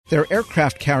Their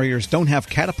aircraft carriers don't have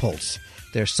catapults.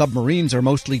 Their submarines are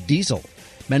mostly diesel.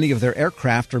 Many of their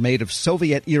aircraft are made of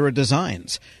Soviet-era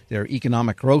designs. Their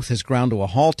economic growth has ground to a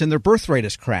halt and their birth rate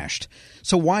has crashed.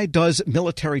 So why does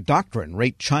military doctrine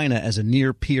rate China as a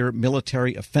near-peer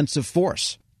military offensive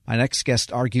force? My next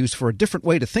guest argues for a different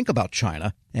way to think about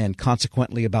China and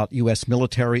consequently about U.S.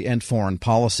 military and foreign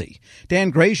policy. Dan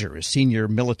Grazier is Senior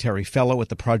Military Fellow at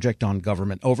the Project on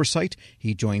Government Oversight.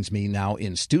 He joins me now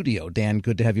in studio. Dan,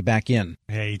 good to have you back in.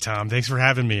 Hey, Tom. Thanks for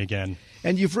having me again.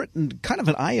 And you've written kind of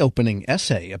an eye-opening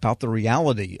essay about the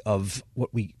reality of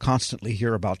what we constantly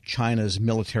hear about China's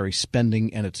military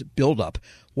spending and its buildup.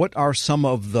 What are some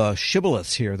of the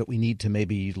shibboleths here that we need to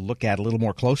maybe look at a little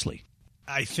more closely?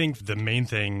 I think the main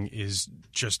thing is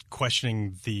just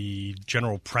questioning the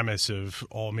general premise of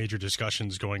all major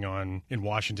discussions going on in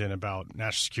Washington about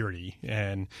national security.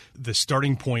 And the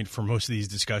starting point for most of these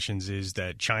discussions is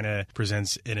that China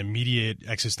presents an immediate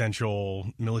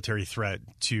existential military threat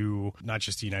to not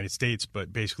just the United States,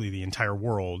 but basically the entire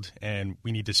world. And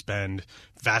we need to spend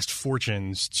vast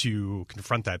fortunes to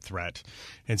confront that threat.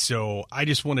 And so I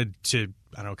just wanted to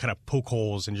kind of poke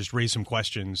holes and just raise some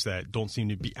questions that don't seem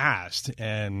to be asked.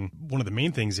 And one of the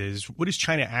main things is, what is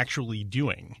China actually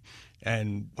doing?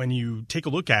 And when you take a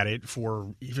look at it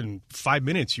for even 5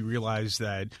 minutes, you realize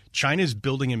that China is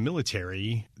building a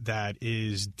military that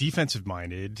is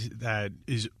defensive-minded, that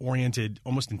is oriented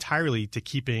almost entirely to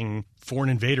keeping foreign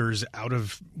invaders out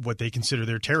of what they consider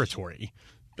their territory.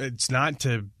 It's not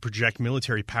to project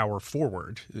military power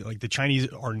forward. Like, the Chinese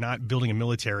are not building a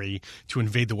military to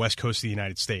invade the west coast of the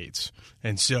United States.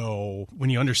 And so when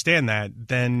you understand that,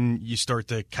 then you start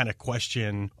to kind of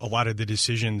question a lot of the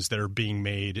decisions that are being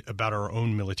made about our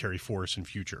own military force and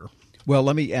future. Well,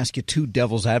 let me ask you two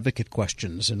devil's advocate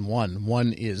questions in one.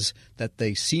 One is that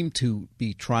they seem to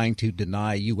be trying to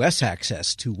deny U.S.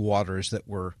 access to waters that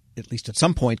were, at least at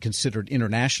some point, considered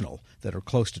international, that are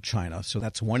close to China. So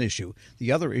that's one issue.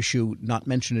 The other issue, not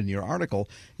mentioned in your article,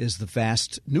 is the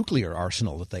vast nuclear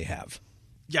arsenal that they have.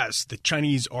 Yes, the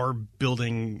Chinese are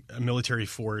building a military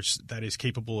force that is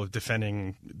capable of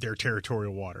defending their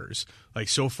territorial waters. Like,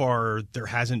 so far, there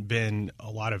hasn't been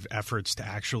a lot of efforts to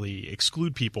actually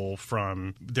exclude people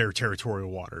from their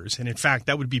territorial waters. And in fact,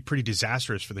 that would be pretty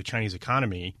disastrous for the Chinese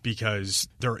economy because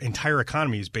their entire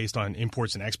economy is based on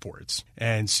imports and exports.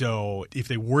 And so if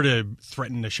they were to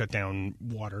threaten to shut down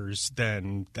waters,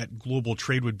 then that global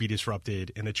trade would be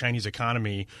disrupted and the Chinese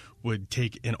economy would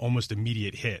take an almost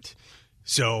immediate hit.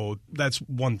 So that's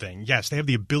one thing. Yes, they have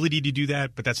the ability to do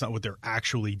that, but that's not what they're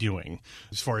actually doing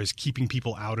as far as keeping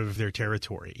people out of their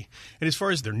territory. And as far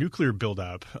as their nuclear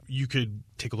buildup, you could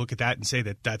take a look at that and say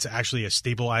that that's actually a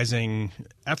stabilizing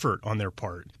effort on their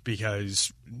part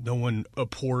because no one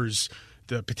abhors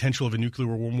the potential of a nuclear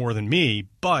war more than me,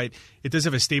 but it does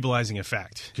have a stabilizing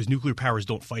effect because nuclear powers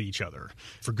don't fight each other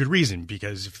for good reason,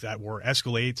 because if that war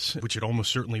escalates, which it almost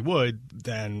certainly would,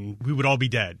 then we would all be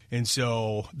dead. And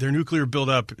so their nuclear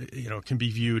buildup, can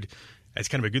be viewed as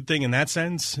kind of a good thing in that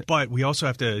sense. But we also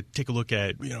have to take a look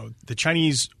at, the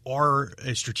Chinese are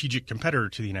a strategic competitor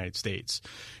to the United States.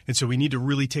 And so we need to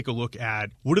really take a look at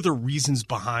what are the reasons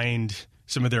behind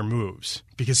some of their moves,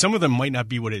 because some of them might not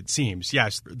be what it seems.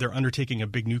 Yes, they're undertaking a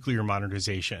big nuclear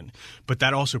modernization, but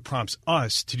that also prompts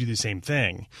us to do the same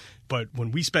thing. But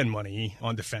when we spend money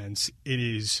on defense, it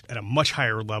is at a much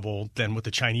higher level than what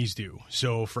the Chinese do.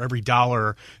 So for every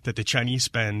dollar that the Chinese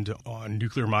spend on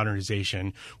nuclear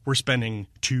modernization, we're spending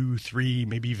 $2, $3,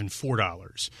 maybe even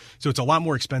 $4. So it's a lot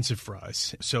more expensive for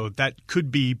us. So that could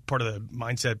be part of the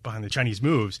mindset behind the Chinese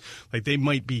moves. Like, they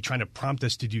might be trying to prompt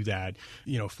us to do that,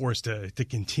 for us to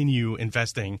continue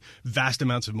investing vast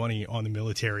amounts of money on the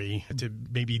military to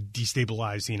maybe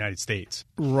destabilize the United States.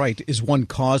 Right. Is one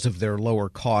cause of their lower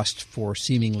cost for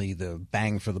seemingly the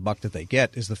bang for the buck that they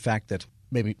get is the fact that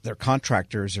maybe their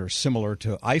contractors are similar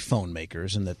to iPhone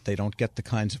makers and that they don't get the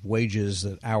kinds of wages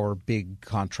that our big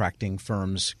contracting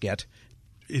firms get.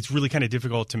 It's really kind of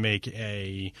difficult to make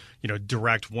a,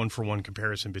 direct one-for-one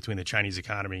comparison between the Chinese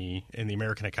economy and the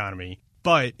American economy.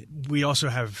 But we also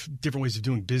have different ways of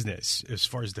doing business as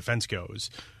far as defense goes.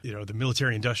 The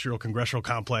military-industrial congressional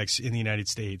complex in the United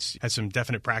States has some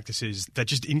definite practices that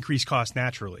just increase costs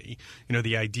naturally.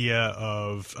 The idea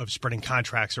of spreading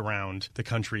contracts around the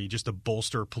country just to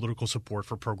bolster political support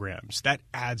for programs, that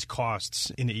adds costs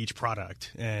into each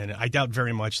product. And I doubt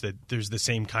very much that there's the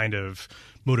same kind of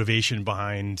motivation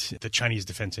behind the Chinese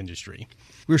defense industry.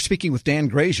 We're speaking with Dan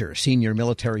Grazier, Senior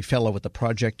Military Fellow at the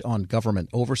Project on Government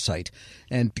Oversight.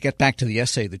 And to get back to the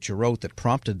essay that you wrote that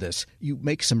prompted this, you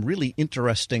make some really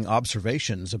interesting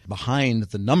observations behind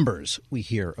the numbers we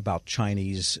hear about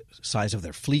Chinese size of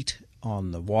their fleet,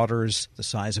 on the waters, the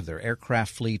size of their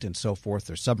aircraft fleet and so forth,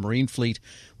 their submarine fleet.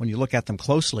 When you look at them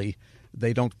closely,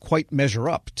 they don't quite measure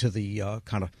up to the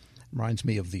kind of reminds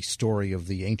me of the story of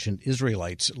the ancient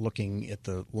Israelites looking at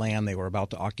the land they were about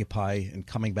to occupy and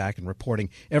coming back and reporting,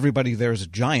 everybody there is a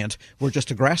giant, we're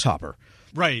just a grasshopper.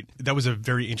 Right. That was a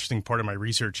very interesting part of my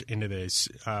research into this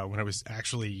when I was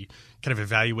actually kind of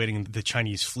evaluating the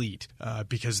Chinese fleet.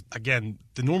 Because, again,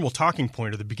 the normal talking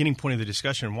point or the beginning point of the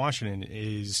discussion in Washington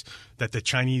is that the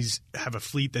Chinese have a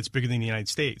fleet that's bigger than the United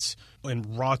States.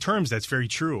 In raw terms, that's very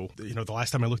true. You know, the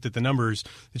last time I looked at the numbers,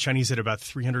 the Chinese had about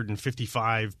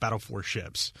 355 Battle Force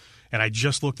ships. And I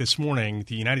just looked this morning,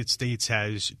 the United States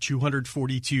has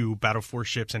 242 Battle Force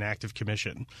ships in active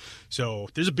commission. So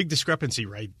there's a big discrepancy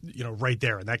right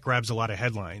there, and that grabs a lot of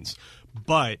headlines.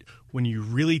 But when you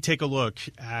really take a look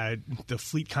at the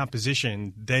fleet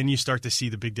composition, then you start to see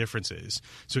the big differences.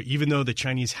 So even though the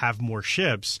Chinese have more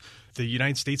ships, the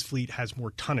United States fleet has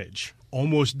more tonnage,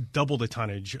 almost double the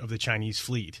tonnage of the Chinese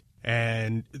fleet.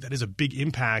 And that is a big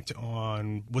impact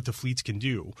on what the fleets can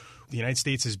do. The United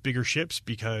States has bigger ships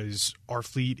because our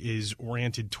fleet is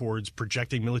oriented towards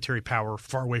projecting military power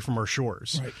far away from our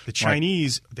shores. Right. The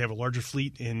Chinese, they have a larger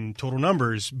fleet in total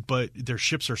numbers, but their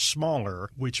ships are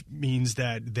smaller, which means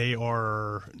that they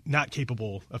are not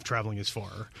capable of traveling as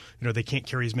far. You know, they can't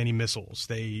carry as many missiles.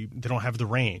 They don't have the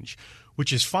range,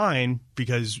 which is fine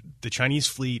because the Chinese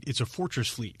fleet, it's a fortress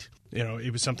fleet. You know,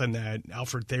 it was something that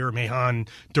Alfred Thayer Mahan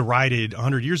derided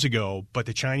 100 years ago, but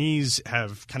the Chinese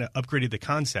have kind of upgraded the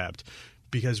concept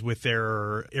because with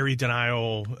their area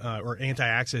denial or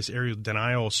anti-access area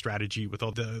denial strategy with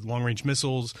all the long-range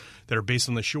missiles that are based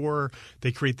on the shore,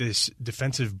 they create this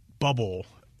defensive bubble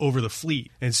over the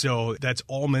fleet. And so that's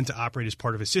all meant to operate as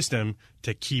part of a system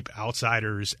to keep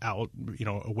outsiders out, you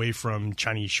know, away from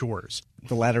Chinese shores.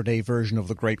 The latter-day version of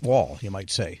the Great Wall, you might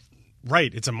say.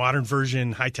 Right. It's a modern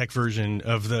version, high-tech version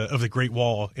of the Great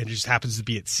Wall, and it just happens to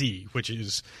be at sea, which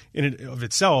is, in and of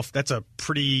itself, that's a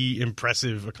pretty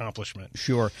impressive accomplishment.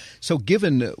 Sure. So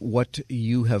given what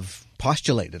you have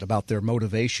postulated about their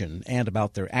motivation and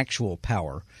about their actual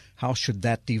power, how should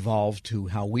that devolve to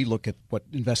how we look at what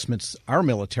investments our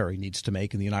military needs to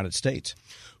make in the United States?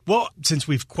 Well, since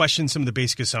we've questioned some of the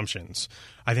basic assumptions,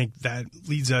 I think that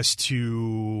leads us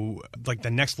to, like, the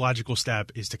next logical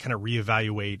step is to kind of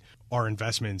reevaluate our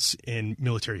investments in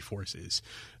military forces.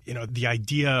 You know, the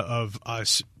idea of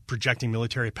us projecting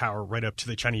military power right up to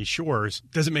the Chinese shores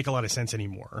doesn't make a lot of sense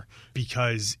anymore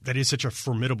because that is such a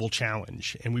formidable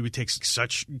challenge, and we would take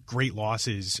such great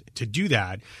losses to do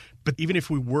that. But even if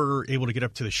we were able to get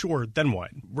up to the shore, then what?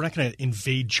 We're not going to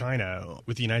invade China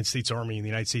with the United States Army and the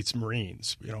United States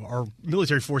Marines. You know, our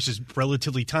military force is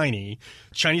relatively tiny.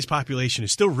 Chinese population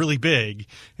is still really big,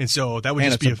 and so that would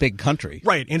just be a big country,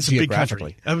 right? And it's a big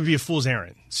country. That would be a fool's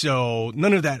errand. So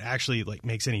none of that actually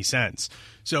makes any sense.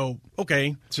 So,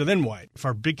 okay, so then what? If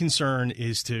our big concern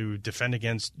is to defend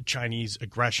against Chinese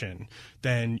aggression,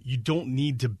 then you don't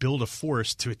need to build a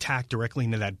force to attack directly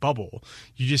into that bubble.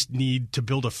 You just need to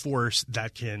build a force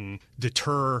that can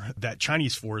deter that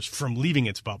Chinese force from leaving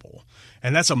its bubble.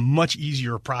 And that's a much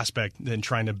easier prospect than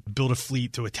trying to build a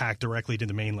fleet to attack directly to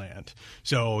the mainland.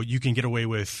 So you can get away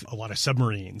with a lot of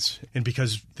submarines. And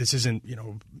because this isn't, you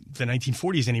know, the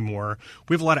 1940s anymore,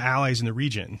 we have a lot of allies in the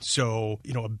region. So,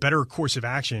 you know, a better course of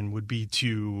action would be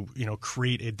to, you know,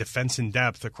 create a defense in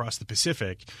depth across the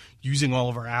Pacific using all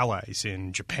of our allies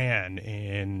in Japan,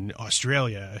 in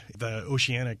Australia, the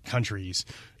oceanic countries.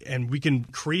 And we can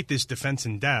create this defense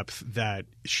in depth that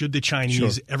should the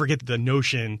Chinese ever get the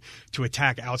notion to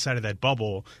attack outside of that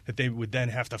bubble, that they would then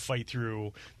have to fight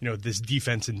through, you know, this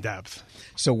defense in depth.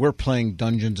 So we're playing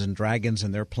Dungeons and Dragons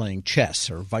and they're playing chess,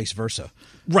 or vice versa.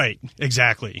 Right,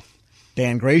 exactly.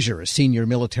 Dan Grazier, a senior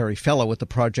military fellow at the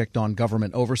Project on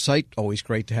Government Oversight. Always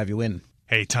great to have you in.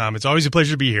 Hey, Tom, it's always a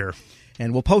pleasure to be here.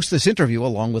 And we'll post this interview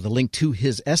along with a link to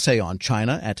his essay on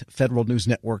China at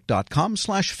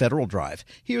federalnewsnetwork.com/Federal Drive.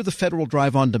 Hear the Federal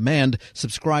Drive on demand.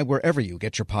 Subscribe wherever you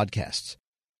get your podcasts.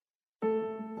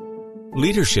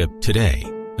 Leadership today,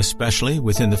 especially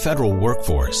within the federal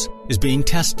workforce, is being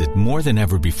tested more than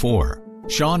ever before.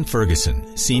 Sean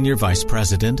Ferguson, Senior Vice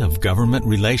President of Government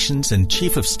Relations and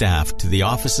Chief of Staff to the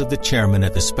Office of the Chairman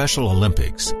at the Special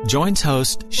Olympics, joins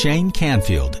host Shane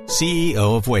Canfield,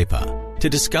 CEO of WEPA, to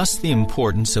discuss the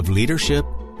importance of leadership,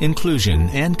 inclusion,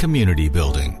 and community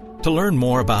building. To learn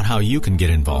more about how you can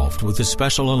get involved with the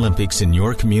Special Olympics in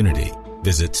your community,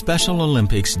 visit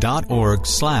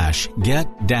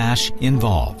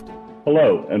specialolympics.org/get-involved.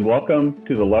 Hello, and welcome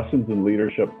to the Lessons in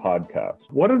Leadership podcast.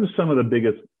 What are some of the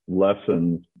biggest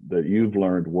lessons that you've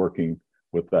learned working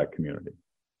with that community?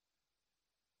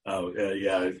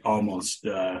 Yeah, almost,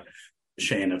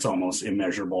 Shane, it's almost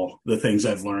immeasurable, the things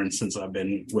I've learned since I've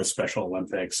been with Special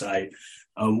Olympics.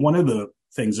 One of the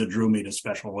things that drew me to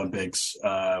Special Olympics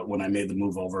when I made the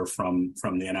move over from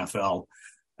the NFL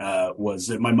was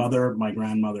that my mother, my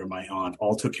grandmother, my aunt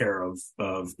all took care of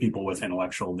people with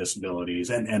intellectual disabilities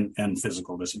and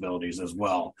physical disabilities as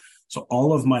well. So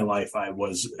all of my life I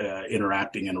was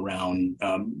interacting and around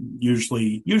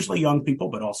usually young people,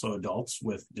 but also adults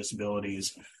with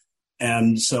disabilities.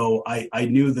 And so I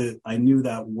knew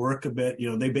that work a bit. You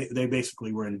know, they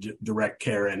basically were in direct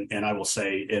care, and I will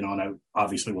say, and I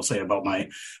obviously will say about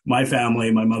my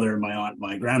family, my mother, my aunt,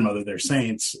 my grandmother, they're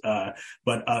saints.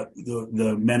 But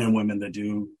the men and women that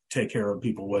do take care of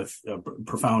people with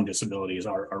profound disabilities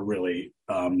are really,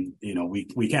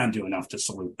 we can't do enough to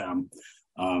salute them.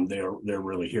 They're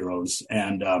really heroes.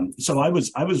 And so I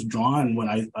was drawn when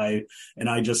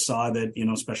I just saw that,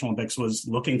 Special Olympics was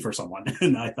looking for someone.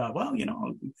 And I thought, well,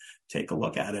 take a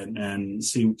look at it and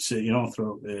see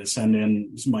send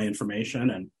in my information.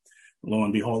 And lo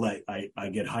and behold, I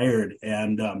get hired.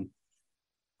 And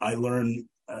I learn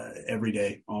every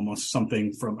day almost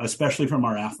something especially from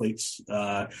our athletes.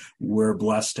 We're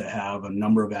blessed to have a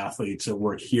number of athletes that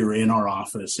work here in our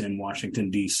office in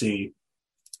Washington, D.C.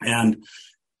 And,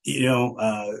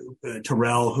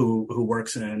 Terrell, who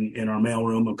works in our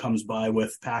mailroom, who comes by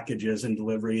with packages and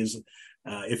deliveries.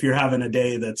 If you're having a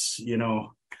day that's,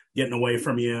 getting away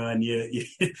from you and you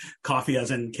coffee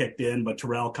hasn't kicked in, but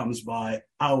Terrell comes by,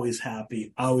 always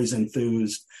happy, always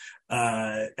enthused,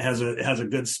 has a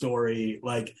good story.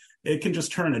 Like, it can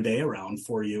just turn a day around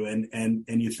for you. And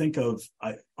you think of,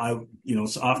 so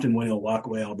often when he'll walk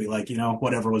away, I'll be like,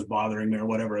 whatever was bothering me or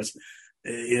whatever is,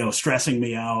 stressing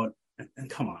me out. And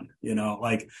come on,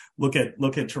 look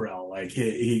at Terrell. Like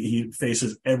he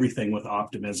faces everything with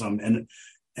optimism.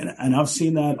 And I've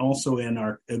seen that also in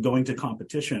our going to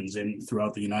competitions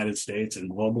throughout the United States and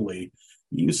globally.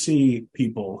 You see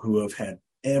people who have had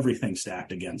everything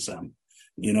stacked against them.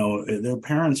 Their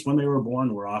parents, when they were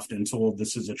born, were often told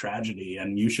this is a tragedy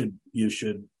and you should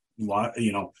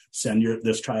send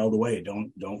this child away.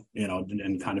 Don't,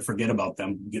 and kind of forget about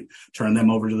them, turn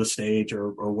them over to the stage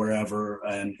or wherever.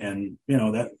 And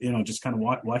just kind of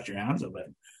wash your hands of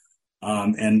it.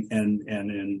 And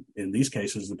in these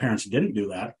cases, the parents didn't do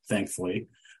that, thankfully.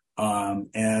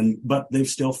 But they've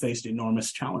still faced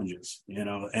enormous challenges,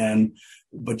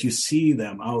 but you see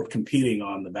them out competing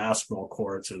on the basketball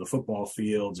courts or the football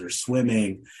fields or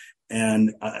swimming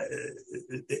and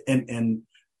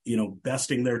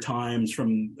besting their times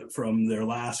from their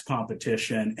last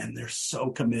competition. And they're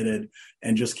so committed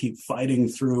and just keep fighting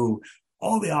through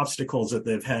all the obstacles that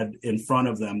they've had in front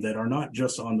of them that are not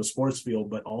just on the sports field,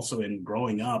 but also in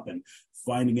growing up and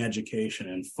finding education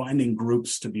and finding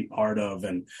groups to be part of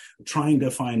and trying to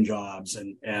find jobs.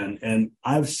 And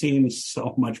I've seen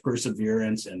so much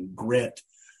perseverance and grit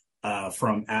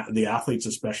from the athletes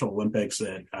of Special Olympics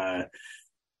that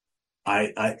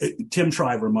Tim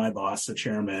Shriver, my boss, the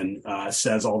chairman,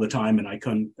 says all the time, and I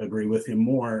couldn't agree with him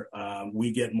more,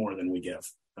 we get more than we give.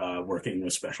 Working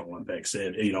with Special Olympics,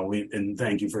 and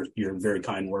thank you for your very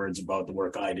kind words about the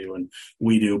work I do and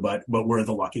we do, but we're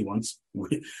the lucky ones.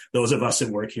 Those of us that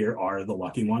work here are the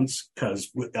lucky ones,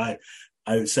 because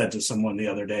I said to someone the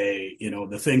other day,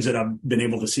 the things that I've been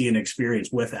able to see and experience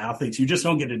with athletes, you just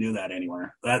don't get to do that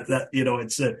anywhere.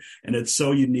 It's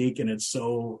so unique and it's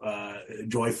so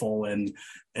joyful and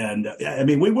I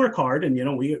mean, we work hard and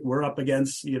we're up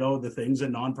against the things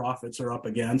that nonprofits are up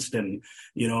against and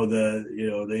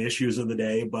the issues of the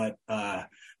day. But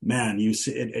man, you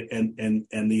see it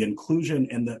and the inclusion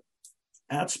and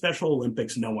at Special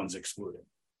Olympics, no one's excluded.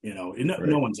 No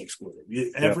one's excluded.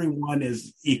 Everyone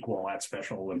is equal at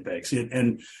Special Olympics.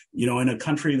 And in a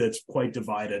country that's quite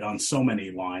divided on so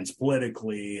many lines,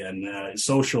 politically and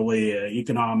socially,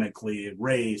 economically,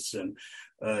 race and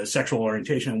sexual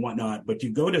orientation and whatnot. But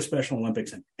you go to Special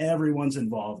Olympics and everyone's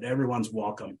involved, everyone's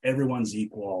welcome, everyone's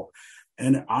equal.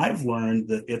 And I've learned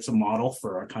that it's a model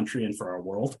for our country and for our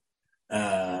world.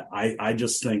 I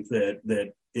just think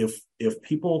that if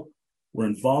people were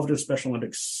involved in Special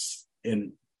Olympics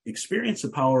and experience the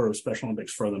power of Special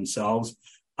Olympics for themselves,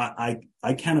 I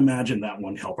can't imagine that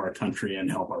won't help our country and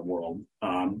help our world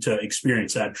to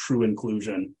experience that true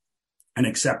inclusion and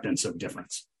acceptance of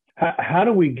difference.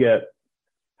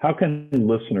 How can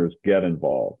listeners get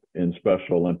involved in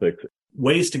Special Olympics?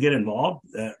 Ways to get involved,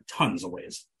 tons of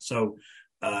ways. So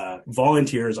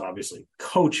volunteers, obviously,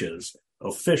 coaches,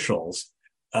 officials,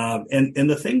 and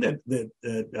the thing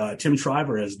that Tim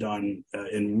Shriver has done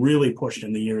and really pushed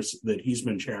in the years that he's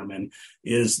been chairman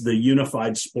is the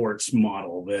unified sports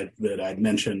model that I'd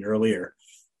mentioned earlier.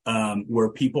 where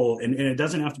people, and it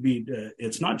doesn't have to be,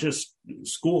 it's not just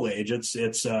school age. It's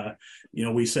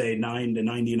we say 9 to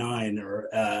 99 or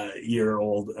year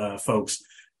old folks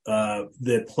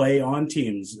that play on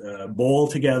teams, bowl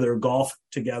together, golf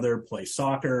together, play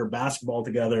soccer, basketball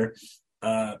together,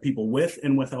 people with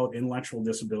and without intellectual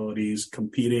disabilities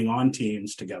competing on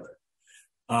teams together.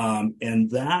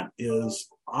 And that is,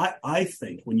 I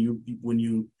think when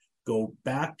you go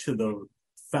back to the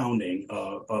founding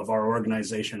of our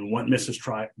organization, what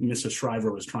Mrs.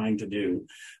 Shriver was trying to do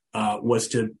was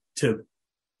to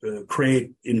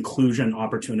create inclusion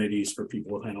opportunities for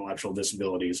people with intellectual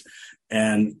disabilities.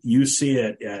 And you see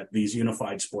it at these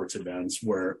unified sports events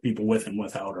where people with and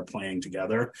without are playing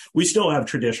together. We still have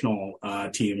traditional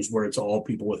teams where it's all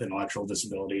people with intellectual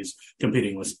disabilities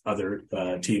competing with other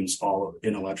teams, all of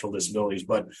intellectual disabilities.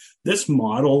 But this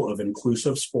model of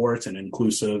inclusive sports and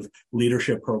inclusive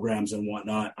leadership programs and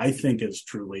whatnot, I think is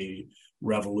truly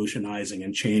revolutionizing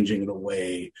and changing the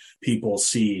way people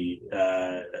see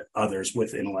others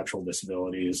with intellectual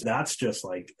disabilities. That's just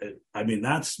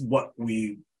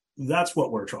that's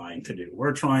what we're trying to do.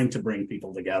 We're trying to bring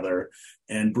people together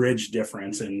and bridge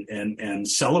difference and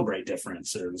celebrate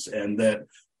differences, and that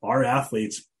our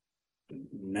athletes,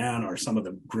 man, are some of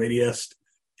the grittiest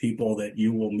people that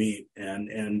you will meet,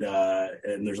 and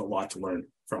there's a lot to learn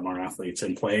from our athletes,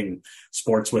 and playing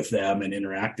sports with them and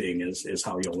interacting is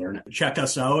how you'll learn it. Check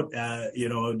us out at,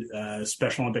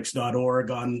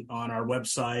 specialolympics.org on our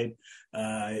website.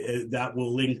 That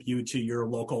will link you to your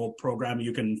local program.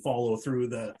 You can follow through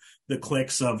the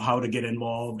clicks of how to get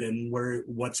involved and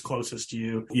what's closest to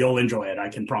you. You'll enjoy it. I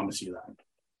can promise you that.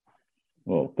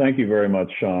 Well, thank you very much,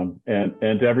 Sean. And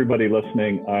to everybody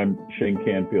listening, I'm Shane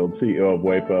Canfield, CEO of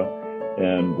WEPA,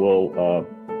 and we'll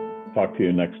talk to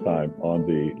you next time on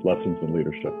the Lessons in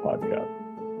Leadership podcast.